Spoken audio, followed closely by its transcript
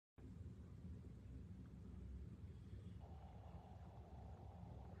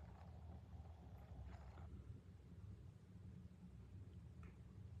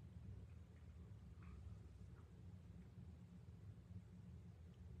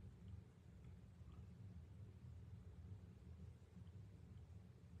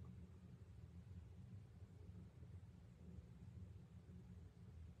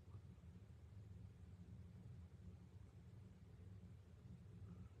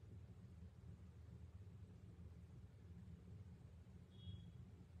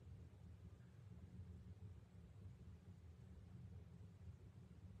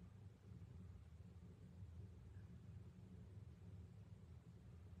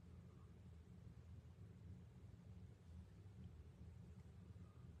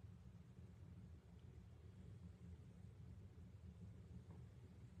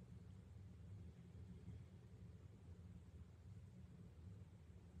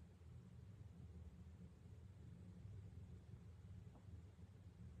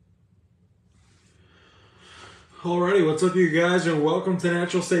Alrighty, what's up you guys, and welcome to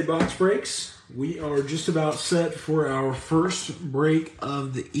Natural State Box Breaks. We are just about set for our first break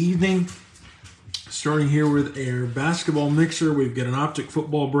of the evening. Starting here with our basketball mixer. We've got an optic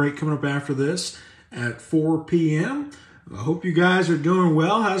football break coming up after this at 4 p.m. I hope you guys are doing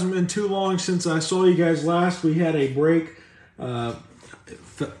well. Hasn't been too long since I saw you guys last. We had a break. It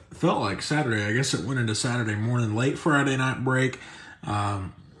felt like Saturday. I guess it went into Saturday morning, late Friday night break.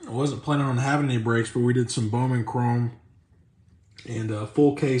 I wasn't planning on having any breaks, but we did some Bowman Chrome and a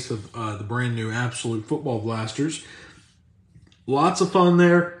full case of the brand new Absolute Football Blasters. Lots of fun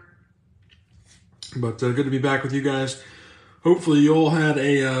there, but good to be back with you guys. Hopefully you all had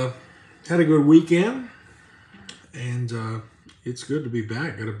a good weekend, and it's good to be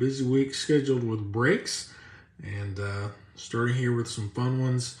back. Got a busy week scheduled with breaks, and starting here with some fun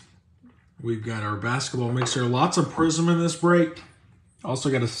ones. We've got our basketball mixer, lots of Prism in this break.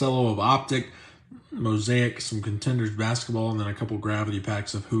 Also got a cello of Optic, Mosaic, some Contenders basketball, and then a couple gravity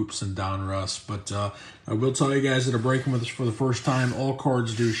packs of Hoops and Don Russ. But I will tell you guys that are breaking with us for the first time, all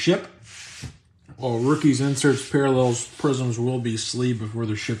cards do ship. All rookies, inserts, parallels, prisms will be sleeved before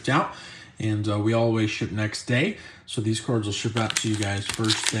they're shipped out. And we always ship next day. So these cards will ship out to you guys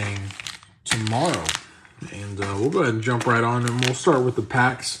first thing tomorrow. And we'll go ahead and jump right on, and we'll start with the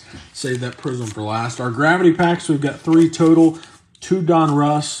packs. Save that prism for last. Our gravity packs, we've got 3 total. 2 Don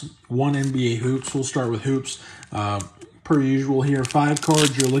Russ, 1 NBA Hoops. We'll start with Hoops. Per usual here, 5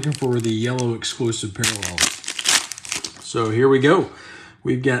 cards. You're looking for the yellow exclusive parallels. So here we go.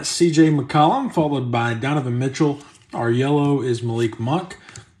 We've got CJ McCollum, followed by Donovan Mitchell. Our yellow is Malik Monk.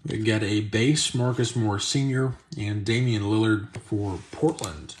 We've got a base, Marcus Morris Sr., and Damian Lillard for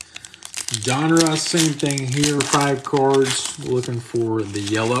Portland. Don Russ, same thing here, 5 cards. Looking for the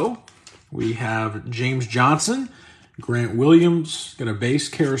yellow. We have James Johnson, Grant Williams, got a base,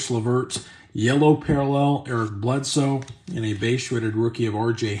 Karis LeVert, yellow parallel, Eric Bledsoe, and a base rated rookie of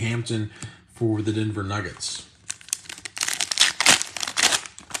R.J. Hampton for the Denver Nuggets.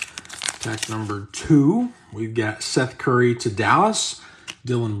 Pack number 2, we've got Seth Curry to Dallas.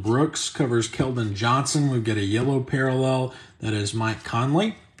 Dylan Brooks covers Keldon Johnson. We've got a yellow parallel, that is Mike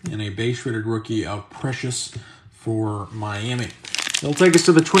Conley, and a base rated rookie of Precious for Miami. It'll take us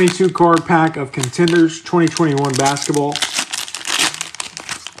to the 22-card pack of Contenders 2021 basketball.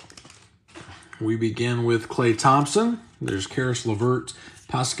 We begin with Klay Thompson. There's Karis LeVert.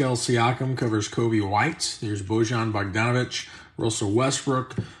 Pascal Siakam covers Kobe White. There's Bojan Bogdanovic. Russell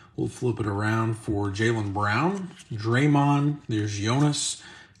Westbrook. We'll flip it around for Jaylen Brown. Draymond. There's Jonas.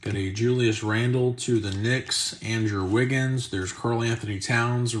 Got a Julius Randle to the Knicks. Andrew Wiggins. There's Karl Anthony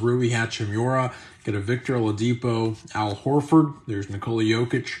Towns. Rui Hachimura. Got a Victor Oladipo, Al Horford. There's Nikola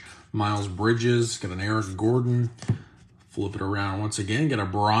Jokic, Miles Bridges. Got an Eric Gordon. Flip it around once again. Got a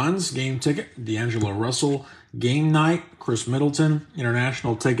bronze game ticket, D'Angelo Russell. Game night, Chris Middleton.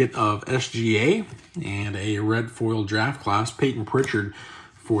 International ticket of SGA. And a red foil draft class, Peyton Pritchard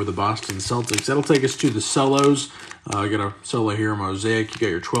for the Boston Celtics. That'll take us to the cellos. Got a cello here, Mosaic. You got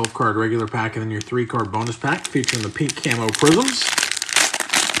your 12-card regular pack and then your 3-card bonus pack featuring the pink camo prisms.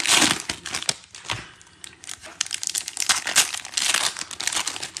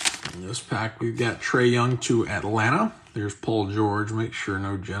 This pack, we've got Trae Young to Atlanta. There's Paul George. Make sure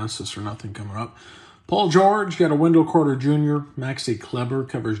no Genesis or nothing coming up. Paul George, got a Wendell Carter Jr. Maxi Kleber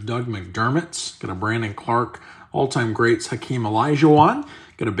covers Doug McDermott. Got a Brandon Clark. All-time greats, Hakeem Olajuwon.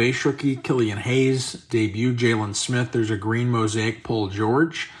 Got a base rookie, Killian Hayes. Debut, Jalen Smith. There's a green mosaic, Paul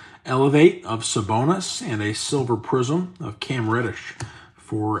George. Elevate of Sabonis. And a silver prism of Cam Reddish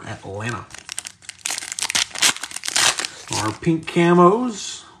for Atlanta. Our pink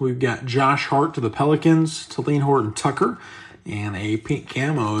camos. We've got Josh Hart to the Pelicans, Talen Horton-Tucker, and a pink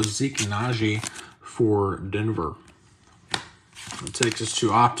camo, Zeke Naji for Denver. It takes us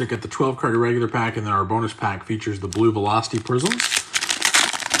to Optic at the 12-card regular pack, and then our bonus pack features the blue Velocity prisms.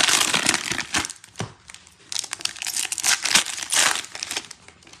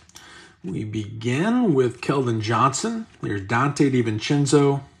 We begin with Keldon Johnson. There's Dante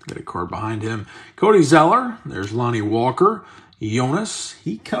DiVincenzo. Got a card behind him. Cody Zeller. There's Lonnie Walker. Jonas,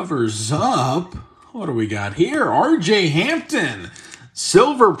 he covers up, what do we got here? R.J. Hampton,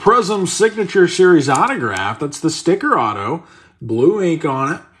 Silver Prism Signature Series autograph. That's the sticker auto, blue ink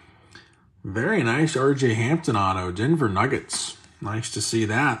on it. Very nice R.J. Hampton auto, Denver Nuggets. Nice to see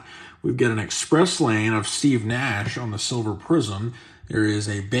that. We've got an Express Lane of Steve Nash on the Silver Prism. There is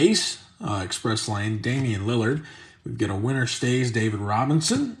a base Express Lane, Damian Lillard. We've got a Winter Stays, David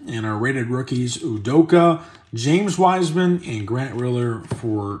Robinson, and our rated rookies, Udoka, James Wiseman, and Grant Riller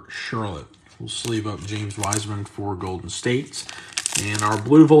for Charlotte. We'll sleeve up James Wiseman for Golden State. And our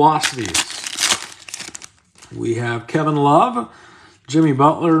blue Velocities. We have Kevin Love, Jimmy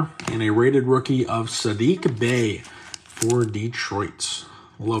Butler, and a rated rookie of Sadiq Bey for Detroit.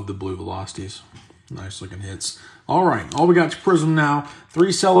 Love the blue velocities. Nice looking hits. All right, all we got is Prism now.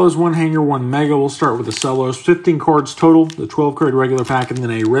 3 cellos, 1 hanger, 1 mega. We'll start with the cellos. 15 cards total, the 12-card regular pack, and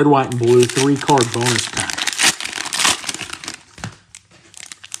then a red, white, and blue 3-card bonus pack.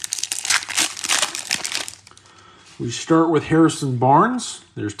 We start with Harrison Barnes.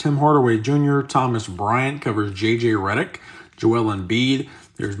 There's Tim Hardaway Jr., Thomas Bryant covers J.J. Redick, Joel Embiid.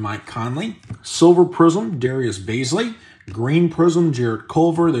 There's Mike Conley. Silver Prism, Darius Baisley. Green Prism, Jarrett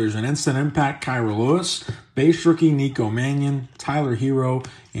Culver. There's an Instant Impact, Kyra Lewis. Base rookie, Nico Mannion, Tyler Hero,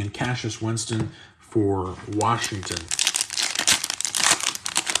 and Cassius Winston for Washington.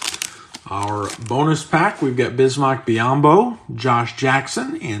 Our bonus pack, we've got Bismack Biyombo, Josh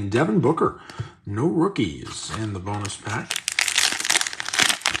Jackson, and Devin Booker. No rookies in the bonus pack.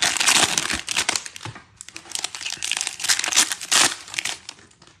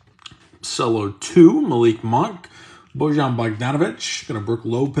 Cello 2, Malik Monk, Bojan Bogdanovic, got a Brook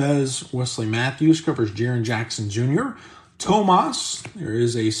Lopez, Wesley Matthews covers Jaren Jackson Jr. Tomas, there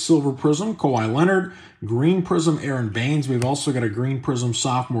is a Silver Prism, Kawhi Leonard, Green Prism, Aaron Baines. We've also got a Green Prism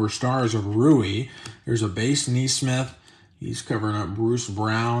Sophomore Stars of Rui. There's a base Neesmith. He's covering up Bruce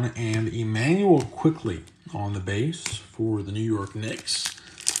Brown and Emmanuel Quickley on the base for the New York Knicks.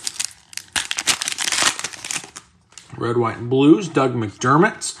 Red, white, and blues, Doug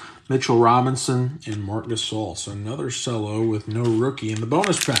McDermott, Mitchell Robinson, and Marc Gasol. So another cello with no rookie in the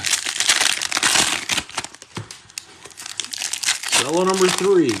bonus pack. Cello number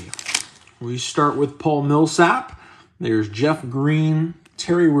 3. We start with Paul Millsap. There's Jeff Green.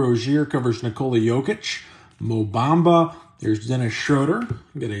 Terry Rozier covers Nikola Jokic. Mo Bamba. There's Dennis Schroeder.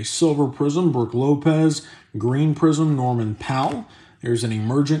 We got a Silver Prism, Brook Lopez. Green Prism, Norman Powell. There's an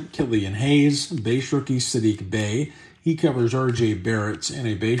Emergent, Killian Hayes. Base rookie, Sadiq Bey. He covers R.J. Barrett, and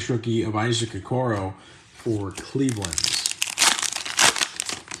a base rookie of Isaac Okoro for Cleveland.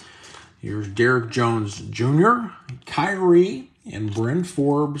 Here's Derek Jones Jr., Kyrie, and Bryn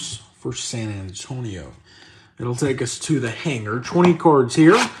Forbes for San Antonio. It'll take us to the hanger. 20 cards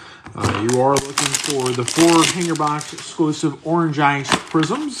here. You are looking for the 4 hanger box exclusive Orange Ice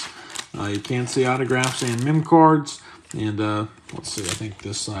Prisms. You can see autographs and mem cards. And let's see, I think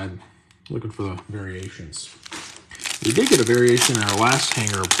this side, looking for the variations. We did get a variation in our last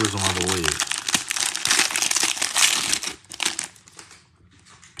hanger prism, I believe.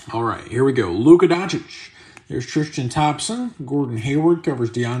 All right, here we go. Luka Doncic. There's Tristan Thompson. Gordon Hayward covers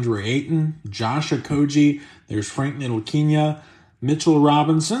DeAndre Ayton. Josh Okogie. There's Frank Ntilikina. Mitchell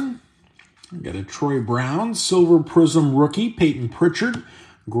Robinson. We've got a Troy Brown. Silver Prism rookie, Peyton Pritchard.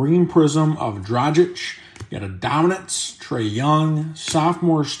 Green Prism of Dragic. Got a Dominance, Trae Young.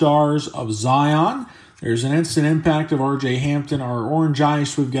 Sophomore Stars of Zion. There's an Instant Impact of R.J. Hampton. Our Orange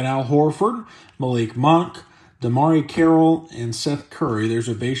Ice, we've got Al Horford, Malik Monk, Damari Carroll, and Seth Curry. There's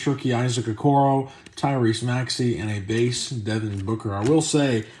a base rookie, Isaac Okoro, Tyrese Maxey, and a base, Devin Booker. I will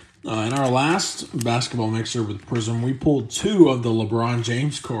say, in our last basketball mixer with Prism, we pulled 2 of the LeBron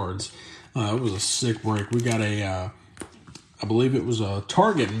James cards. It was a sick break. We got a, I believe it was a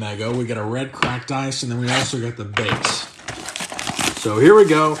Target Mega. We got a red cracked ice, and then we also got the base. So here we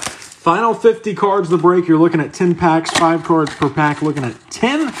go. Final 50 cards of the break. You're looking at 10 packs, 5 cards per pack. Looking at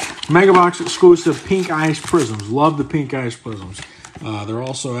 10 Megabox exclusive Pink Ice Prisms. Love the Pink Ice Prisms. They're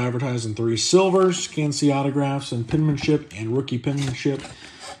also advertising 3 silvers. Can see autographs and penmanship and rookie penmanship.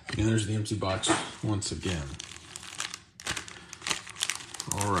 And there's the empty box once again.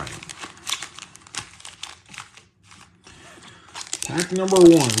 All right. Pack number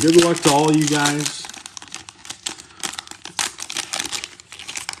 1. Good luck to all you guys.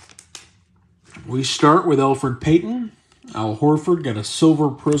 We start with Elfrid Payton. Al Horford got a Silver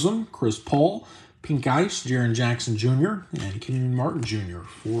Prism. Chris Paul. Pink Ice, Jaren Jackson Jr. And Kenyon Martin Jr.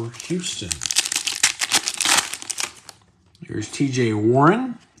 for Houston. Here's T.J.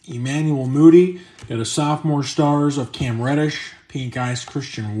 Warren. Emmanuel Moody. Got a Sophomore Stars of Cam Reddish. Pink Ice,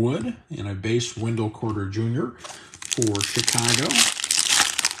 Christian Wood. And a base Wendell Carter Jr. for Chicago.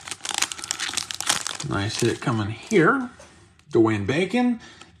 Nice hit coming here. Dwayne Bacon.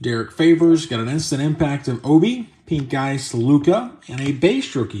 Derek Favors, got an Instant Impact of Obi, Pink Ice Luka, and a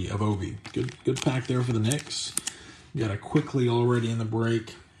base rookie of Obi. Good pack there for the Knicks. Got a Quickley already in the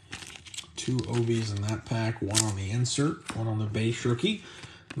break. 2 Obis in that pack. 1 on the insert, 1 on the base rookie.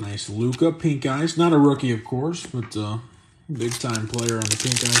 Nice Luka, Pink Ice. Not a rookie, of course, but big-time player on the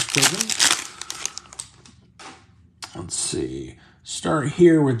Pink Ice Prism. Let's see. Start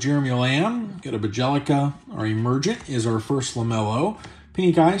here with Jeremy Lamb. Got a Bajelica. Our Emergent is our first LaMelo.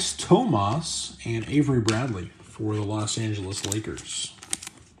 Pink Ice, Tomas, and Avery Bradley for the Los Angeles Lakers.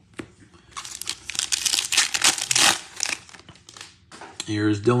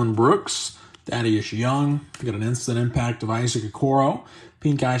 Here's Dylan Brooks, Thaddeus Young. We got an instant impact of Isaac Okoro,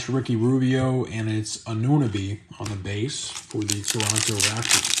 Pink Ice Ricky Rubio, and it's Anunoby on the base for the Toronto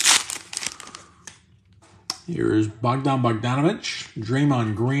Raptors. Here's Bogdan Bogdanovic,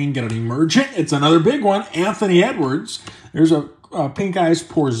 Draymond Green, got an emergent. It's another big one, Anthony Edwards. There's a Pink Ice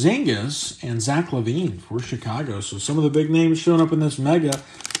Porzingis and Zach LaVine for Chicago. So some of the big names showing up in this mega,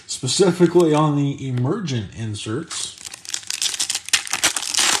 specifically on the emergent inserts.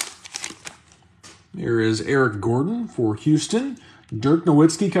 Here is Eric Gordon for Houston. Dirk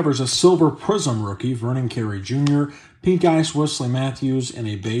Nowitzki covers a Silver Prism rookie, Vernon Carey Jr., Pink Ice Wesley Matthews, and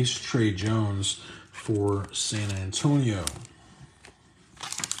a base Trey Jones for San Antonio.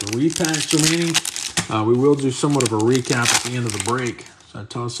 3 packs remaining. We will do somewhat of a recap at the end of the break. So I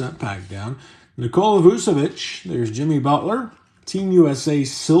toss that pack down. Nikola Vucevic. There's Jimmy Butler. Team USA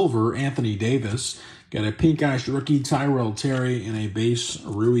Silver, Anthony Davis. Got a Pink Ice rookie, Tyrell Terry, and a base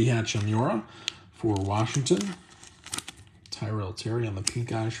Rui Hachimura for Washington. Tyrell Terry on the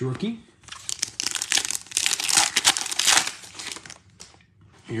Pink Ice rookie.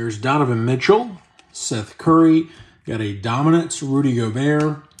 Here's Donovan Mitchell, Seth Curry. Got a Dominance, Rudy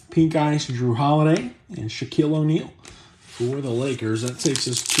Gobert, Pink Ice, Drew Holiday, and Shaquille O'Neal for the Lakers. That takes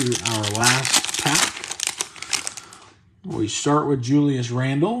us to our last pack. We start with Julius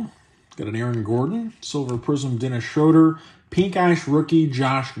Randle. Got an Aaron Gordon, Silver Prism Dennis Schroeder, Pink Ice rookie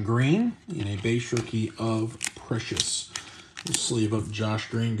Josh Green, and a base rookie of Precious. We'll sleeve up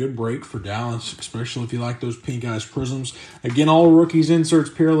Josh Green. Good break for Dallas, especially if you like those Pink Ice Prisms. Again, all rookies, inserts,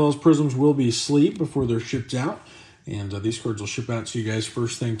 parallels, prisms will be sleeved before they're shipped out. And these cards will ship out to you guys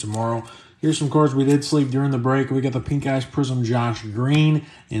first thing tomorrow. Here's some cards we did sleeve during the break. We got the Pink Ice Prism Josh Green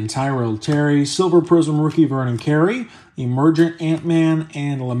and Tyrell Terry. Silver Prism rookie Vernon Carey. Emergent Ant-Man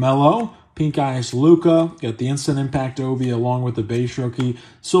and LaMelo. Pink Ice Luka. Got the Instant Impact Obi along with the base rookie.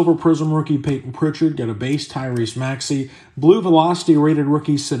 Silver Prism rookie Peyton Pritchard. Got a base Tyrese Maxey. Blue Velocity rated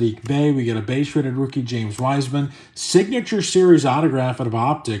rookie Sadiq Bey. We got a base rated rookie James Wiseman. Signature Series autograph out of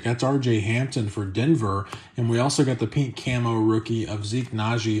Optic. That's RJ Hampton for Denver. And we also got the pink camo rookie of Zeke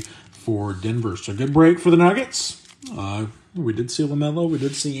Naji for Denver. So good break for the Nuggets. We did see LaMelo. We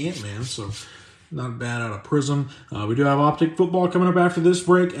did see Ant-Man. So not bad out of Prism. We do have Optic football coming up after this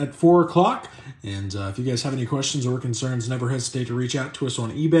break at 4 o'clock. And if you guys have any questions or concerns, never hesitate to reach out to us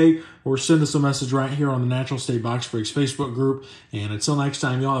on eBay or send us a message right here on the Natural State Box Breaks Facebook group. And until next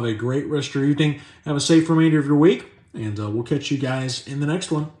time, y'all have a great rest of your evening. Have a safe remainder of your week. And we'll catch you guys in the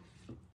next one.